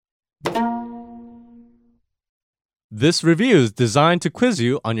This review is designed to quiz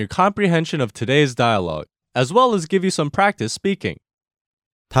you on your comprehension of today's dialogue, as well as give you some practice speaking.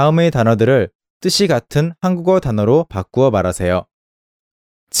 다음의 단어들을 뜻이 같은 한국어 단어로 바꾸어 말하세요.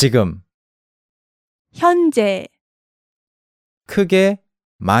 지금, 현재, 크게,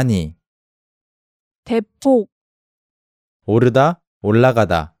 많이, 대폭, 오르다,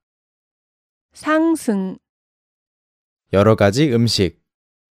 올라가다, 상승, 여러 가지 음식,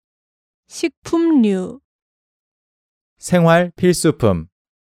 식품류, 생활 필수품,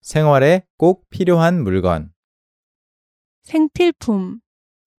 생활에 꼭 필요한 물건, 생필품,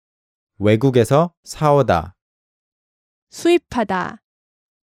 외국에서 사오다, 수입하다,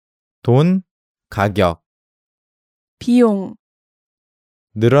 돈, 가격, 비용,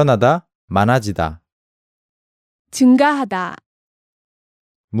 늘어나다, 많아지다, 증가하다,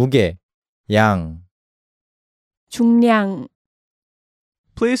 무게, 양, 중량,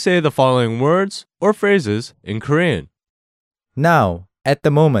 Please say the following words or phrases in Korean. now, at the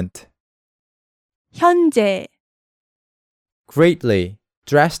moment, 현재, greatly,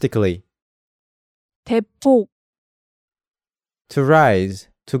 drastically, 대폭, to rise,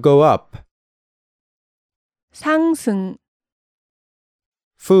 to go up, 상승,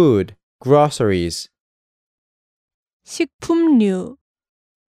 food, groceries, 식품류,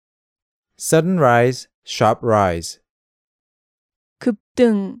 sudden rise, sharp rise,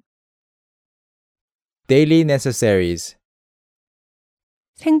 급등, daily necessaries,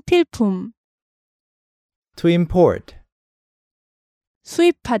 생필품, to import,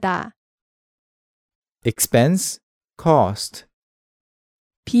 수입하다, expense, cost,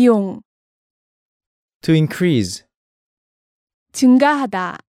 비용, to increase,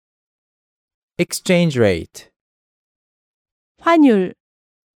 증가하다, exchange rate, 환율,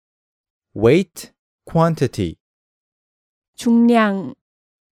 weight, quantity. 중량.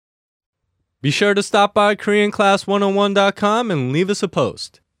 Be sure to stop by KoreanClass101.com and leave us a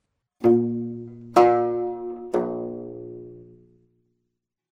post.